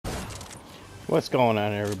What's going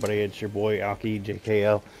on, everybody? It's your boy Alki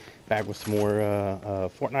JKL, back with some more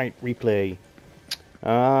Fortnite replay.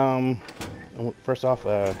 Um, First off,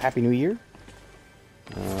 Happy New Year.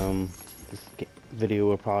 This video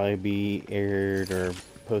will probably be aired or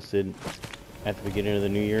posted at the beginning of the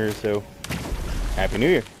new year, so Happy New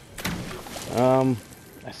Year. I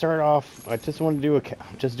started off. I just wanted to do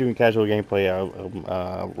just doing casual gameplay.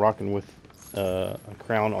 I'm rocking with a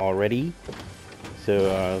crown already,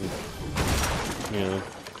 so you know,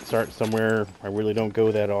 start somewhere I really don't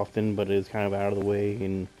go that often, but it is kind of out of the way,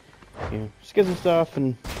 and just get some stuff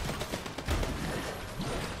and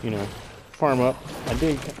farm up. I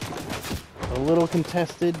did a little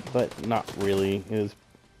contested, but not really. It was,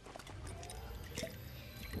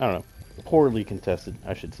 I don't know, poorly contested,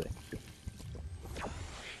 I should say.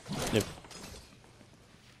 If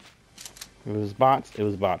it was bots, it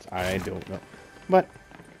was bots. I don't know, but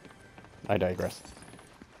I digress.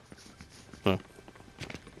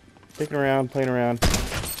 Sticking around, playing around.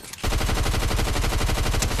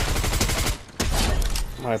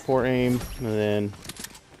 My poor aim, and then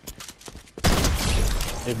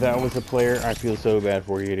if that was a player, I feel so bad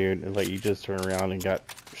for you, dude. It's like you just turned around and got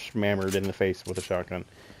schmammered in the face with a shotgun.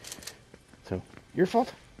 So, your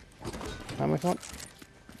fault. Not my fault.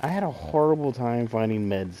 I had a horrible time finding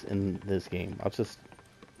meds in this game. I'll just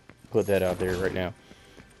put that out there right now.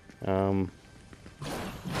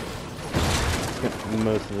 Spent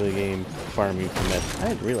most of the game farming for meds. I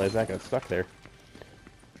didn't realize that got stuck there.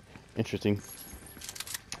 Interesting.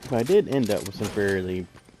 But I did end up with some fairly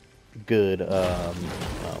good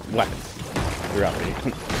weapons throughout the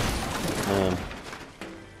game.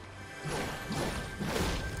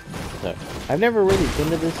 So I've never really been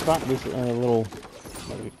to this spot, this little,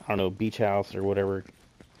 I don't know, beach house or whatever,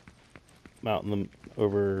 out in the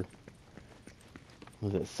over,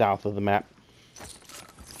 was it south of the map,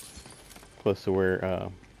 close to where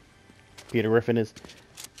Peter Griffin is.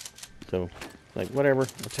 So, like, whatever,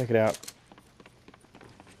 I'll check it out.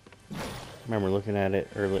 I remember looking at it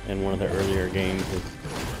early in one of the earlier games.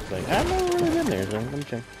 It's like, I've never really been there, so let me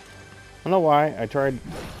check. I don't know why. I tried,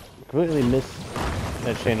 completely missed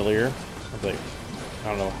that chandelier. I was like, I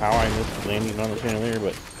don't know how I missed landing on the chandelier,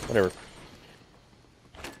 but whatever.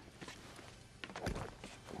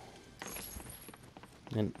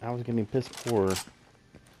 And I was getting piss poor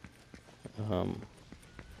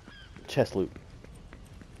chest loot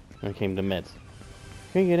when it came to meds.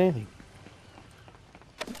 Couldn't get anything.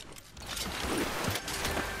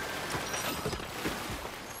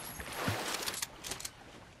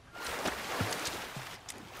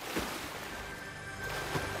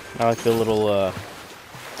 I like the little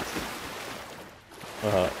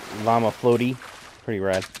llama floaty. Pretty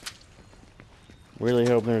rad. Really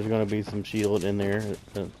hoping there's going to be some shield in there.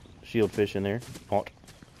 Shield fish in there.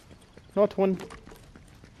 Not one.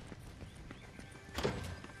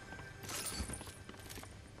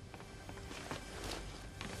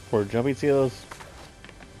 Or jumping seals.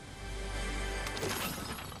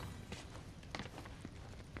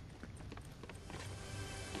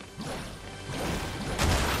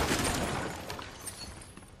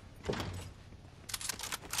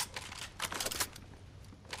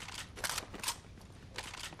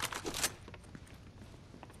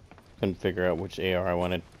 Couldn't figure out which AR I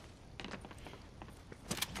wanted.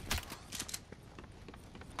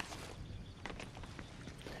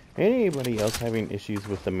 Anybody else having issues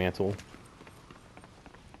with the mantle?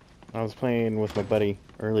 I was playing with my buddy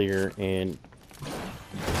earlier, and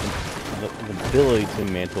the ability to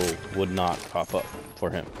mantle would not pop up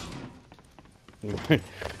for him.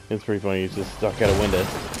 It's pretty funny. He's just stuck out a window,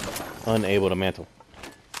 unable to mantle.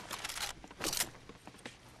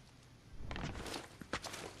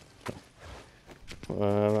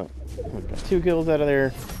 Got 2 kills out of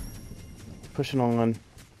there. Pushing on.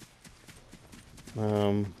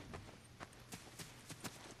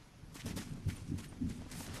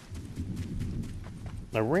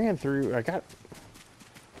 I ran through.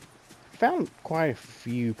 Found quite a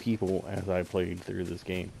few people as I played through this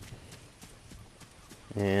game,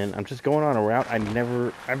 and I'm just going on a route I'm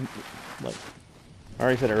like I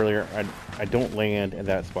already said earlier. I don't land at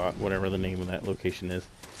that spot, whatever the name of that location is.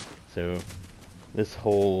 So this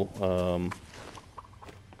whole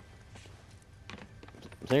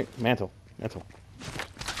mantle.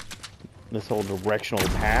 This whole directional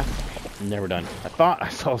path, never done. I thought I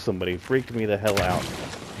saw somebody, freaked me the hell out.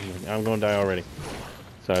 I'm gonna die already.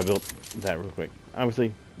 So I built that real quick.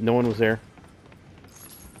 Obviously, no one was there.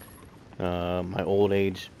 My old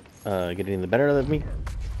age getting the better of me.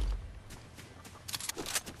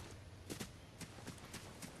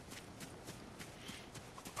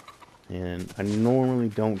 and I normally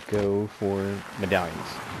don't go for medallions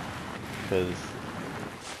because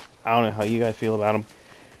I don't know how you guys feel about them.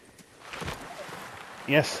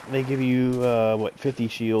 Yes, they give you what, 50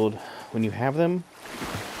 shield when you have them,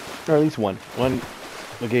 or at least one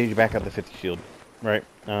will get you back up to 50 shield, right?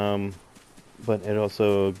 But it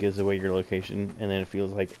also gives away your location, and then it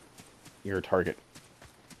feels like you're a target.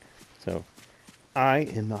 So I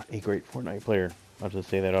am not a great Fortnite player. I'll just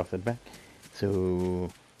say that off the bat.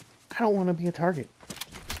 So I don't want to be a target.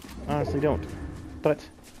 Honestly, don't. But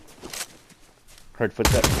hard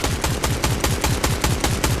footstep.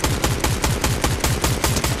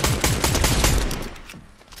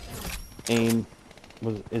 Aim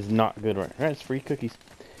is not good right. Alright, it's free cookies.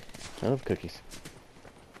 I love cookies.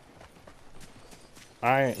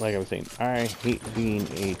 Like I was saying, I hate being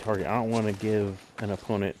a target. I don't want to give an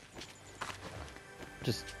opponent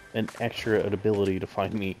just an extra ability to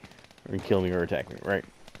find me or kill me or attack me, right?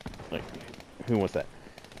 Like, who wants that?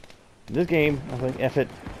 In this game, I was like, F it.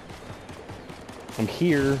 I'm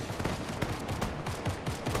here.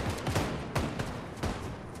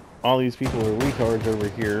 All these people are retards over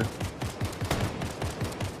here.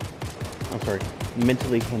 I'm sorry,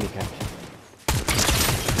 mentally handicapped.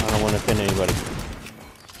 I don't want to offend anybody.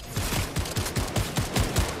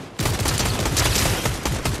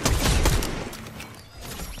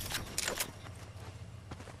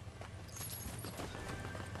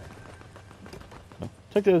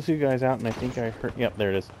 Took those two guys out, and I think I heard... Yep, there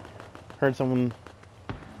it is. Heard someone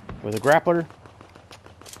with a grappler.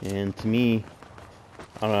 And to me,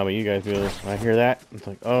 I don't know how about you guys feel. When I hear that, it's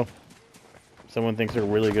like, oh, someone thinks they're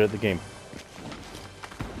really good at the game.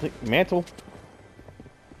 Like, mantle.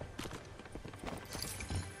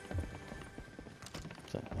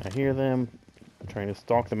 So I hear them. I'm trying to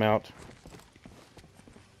stalk them out.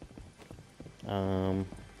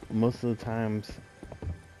 Most of the times,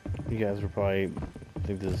 you guys will probably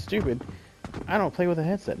think this is stupid. I don't play with a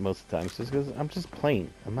headset most of the time, just because I'm just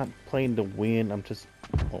playing. I'm not playing to win. I'm just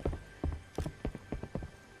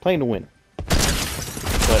playing to win.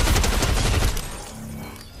 But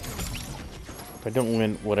if I don't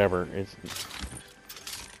win, whatever. It's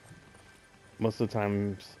most of the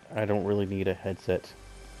times I don't really need a headset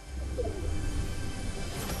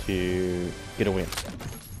to get a win.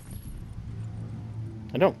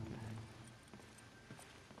 I don't.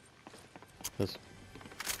 Because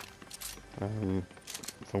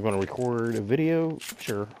if I'm going to record a video,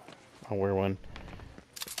 sure, I'll wear one.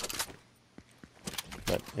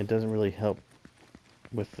 But it doesn't really help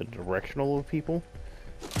with the directional of people.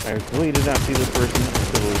 I really did not see this person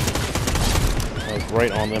until I was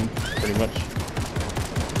right on them, pretty much.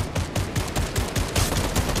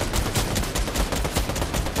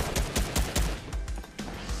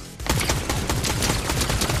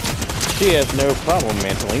 She has no problem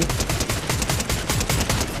mantling.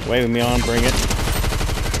 Waving me on, bring it.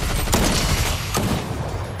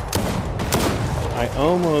 I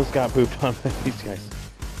almost got pooped on by these guys.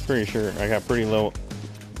 Pretty sure I got pretty low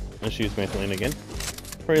issues mantling again.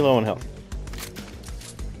 Pretty low in health.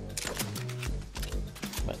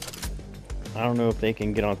 But I don't know if they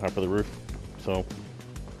can get on top of the roof. So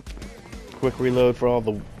quick reload for all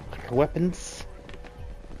the weapons.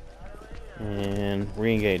 And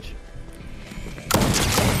re-engage.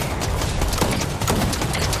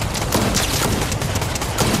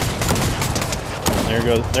 There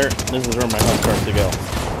goes, there, this is where my health starts to go.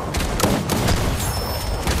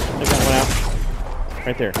 I got one out.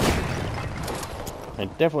 Right there. I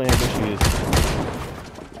definitely have issues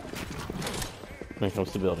when it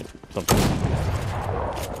comes to building something.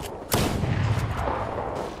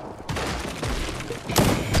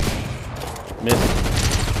 Missed.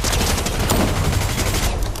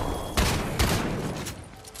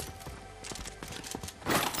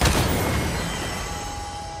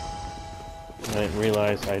 I didn't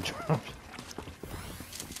realize I dropped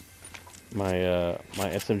my my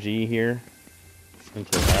SMG here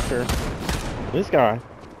until after. This guy,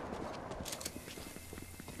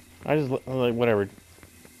 I just like whatever.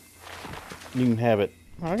 You can have it.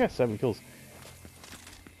 Oh, I got 7 kills.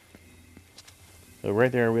 So right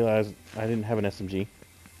there, I realized I didn't have an SMG,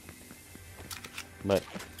 but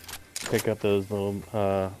pick up those little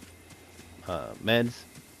meds,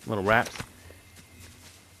 little wraps.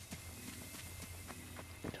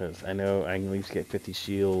 Because I know I can at least get 50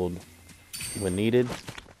 shield when needed.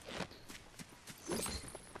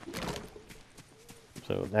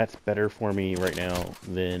 So that's better for me right now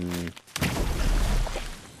than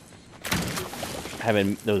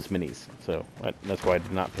having those minis. So that's why I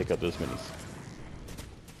did not pick up those minis.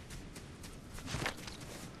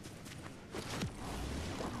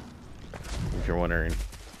 If you're wondering.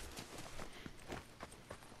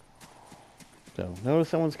 So, notice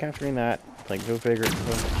someone's capturing that. Like, go figure it.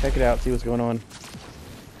 Go check it out, see what's going on.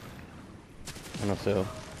 And also,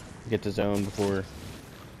 get to zone before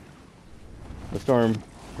the storm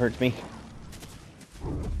hurts me.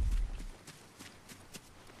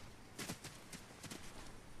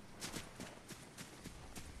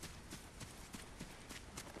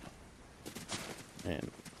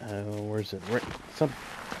 And, where's it? Right,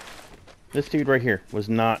 this dude right here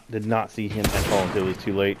did not see him at all until it was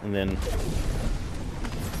too late, and then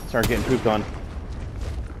started getting pooped on.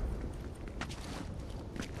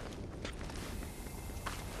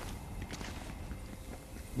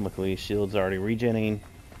 Luckily, shield's already regenerating.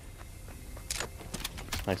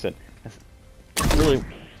 Like I said, that's really.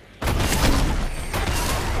 I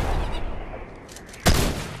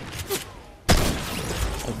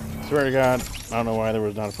swear to God, I don't know why there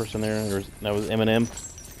was not a person there. That was Eminem,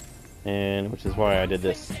 and which is why I did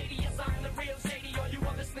this.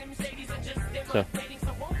 So,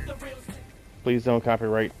 please don't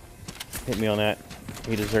copyright hit me on that.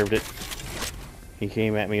 He deserved it. He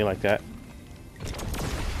came at me like that.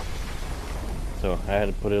 So I had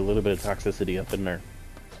to put a little bit of toxicity up in there.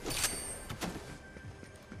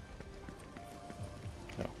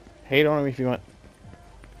 So, hate on him if you want.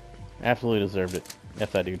 Absolutely deserved it.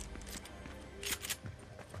 F that dude.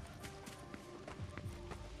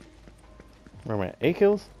 Where am I at? 8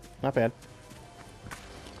 kills? Not bad.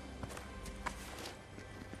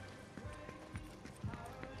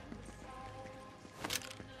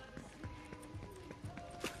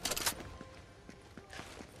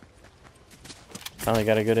 Finally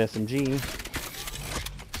got a good SMG.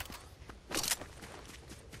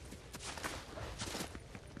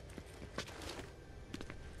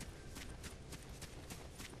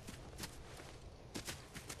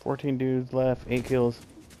 $14 dudes left, 8 kills.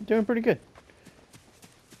 Doing pretty good.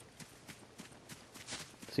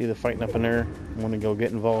 See the fighting up in there. Want to go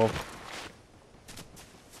get involved.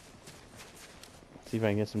 See if I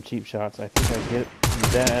can get some cheap shots. I think I get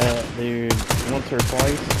that dude once or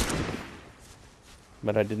twice.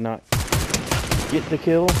 But I did not get the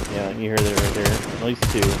kill. Yeah, you hear that right there. At least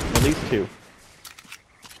two. At least two.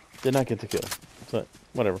 Did not get the kill. So,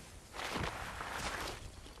 whatever.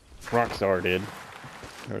 Rockstar did.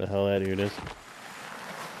 Where the hell that dude is.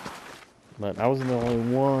 But I wasn't the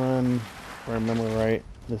only one. If I remember right.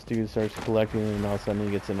 This dude starts collecting and all of a sudden he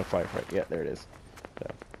gets in a fight. Yeah, there it is. So,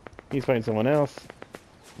 he's fighting someone else.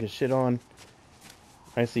 Gets shit on.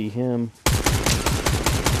 I see him.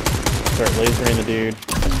 Start lasering the dude.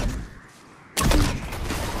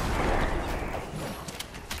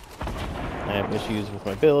 I have issues with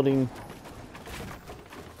my building.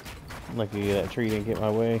 Lucky that tree didn't get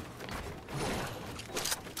my way.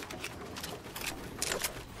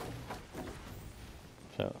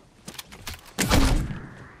 So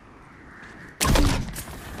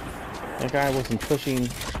that guy wasn't pushing.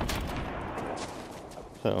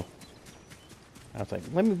 So I was like,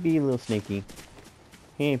 let me be a little sneaky.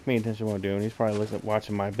 He ain't paying attention to what I'm doing. He's probably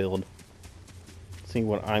watching my build. Seeing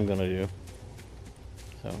what I'm gonna do.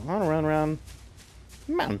 So I'm gonna run around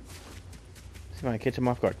the mountain. See if I can catch him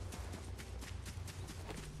off guard.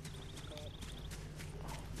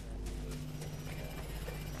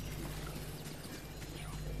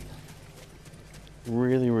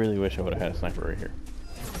 Really, really wish I would have had a sniper right here.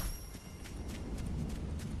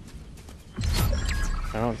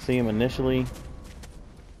 I don't see him initially.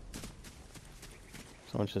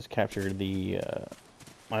 Someone's just captured the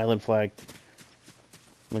island flag.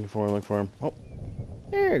 Looking for him, looking for him. Oh,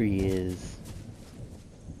 there he is.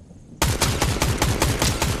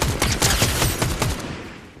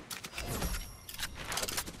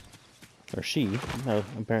 Or she. No,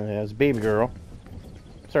 apparently that was a baby girl.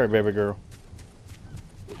 Sorry, baby girl.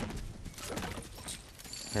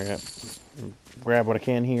 Alright, grab what I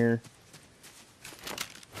can here.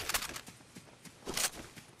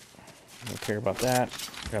 Don't care about that.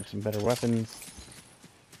 Grab some better weapons.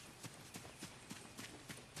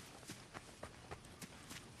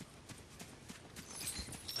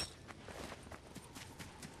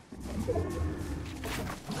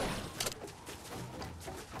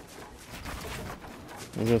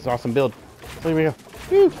 Look at this awesome build. Look at me go.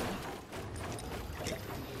 Woo!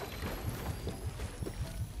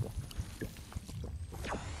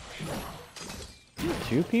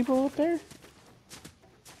 Two people up there?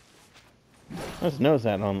 I just noticed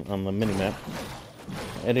that on the mini-map.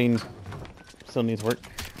 Editing still needs work.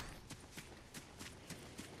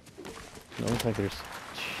 It looks like there's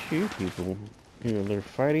two people. Either they're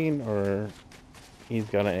fighting or he's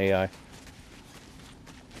got an AI.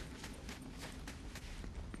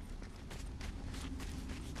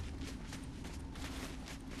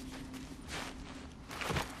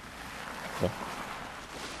 So,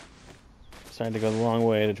 decided to go the long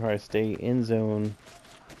way to try to stay in zone,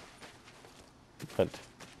 but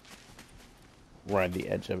ride the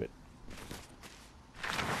edge of it.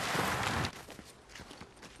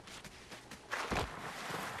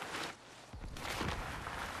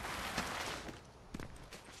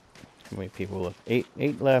 How many people left?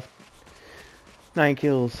 Eight left. 9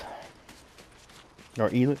 kills. Or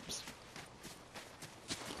Elims.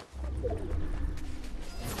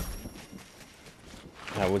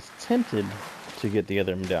 I was tempted to get the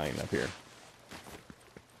other medallion up here,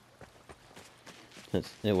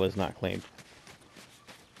 since it was not claimed.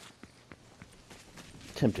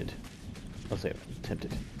 Tempted. I'll say it.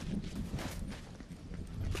 Tempted.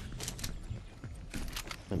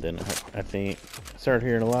 And then I think I started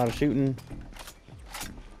hearing a lot of shooting.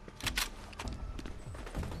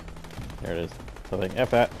 There it is. So I think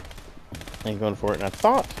F that. Ain't going for it. And I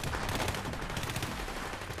thought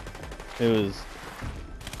it was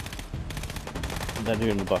that dude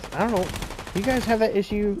in the bus. I don't know. You guys have that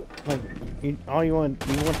issue? Like, you want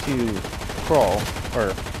to crawl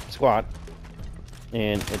or squat,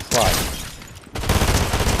 and it slides.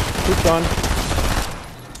 Pooped on.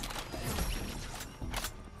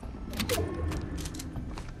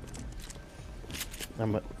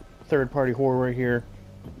 I'm a third-party whore right here.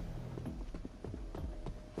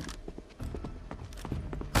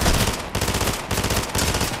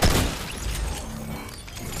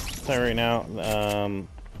 So right now,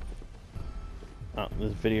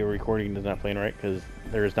 this video recording is not playing right because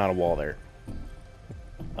there is not a wall there.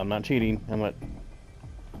 I'm not cheating. I'm not.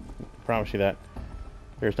 Promise you that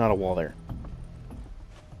there's not a wall there.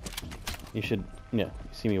 You should, yeah,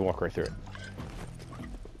 see me walk right through it.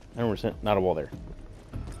 100% not a wall there.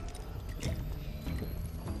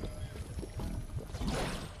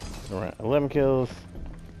 Alright, 11 kills.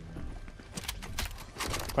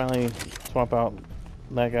 Finally swap out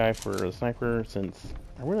that guy for a sniper, since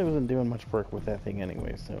I really wasn't doing much work with that thing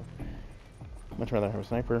anyway, so much rather have a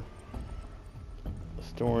sniper. The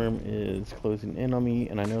storm is closing in on me,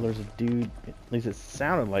 and I know there's a dude, at least it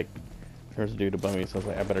sounded like there was a dude above me, so I was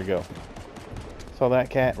like, I better go. Saw that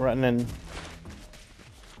cat running in.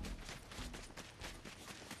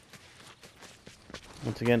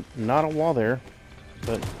 Once again, not a wall there,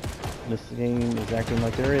 but this game is acting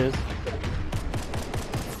like there is.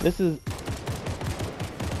 This is...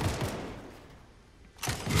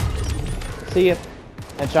 See ya.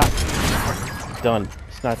 Headshot. Done.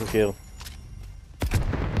 Sniper kill.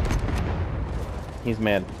 He's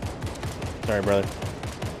mad. Sorry, brother.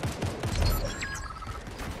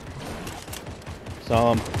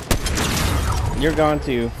 Saw him. You're gone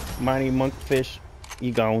too. Mighty monkfish.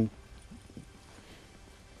 You gone.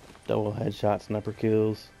 Double headshot, sniper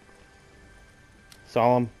kills.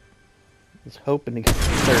 Saw him. Was hoping to get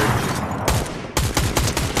third.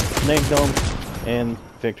 Named him and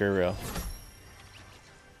victory royale.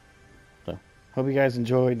 So, hope you guys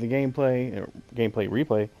enjoyed the gameplay, or gameplay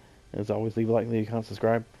replay. As always, leave a like, leave a comment,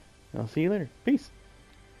 subscribe. And I'll see you later. Peace.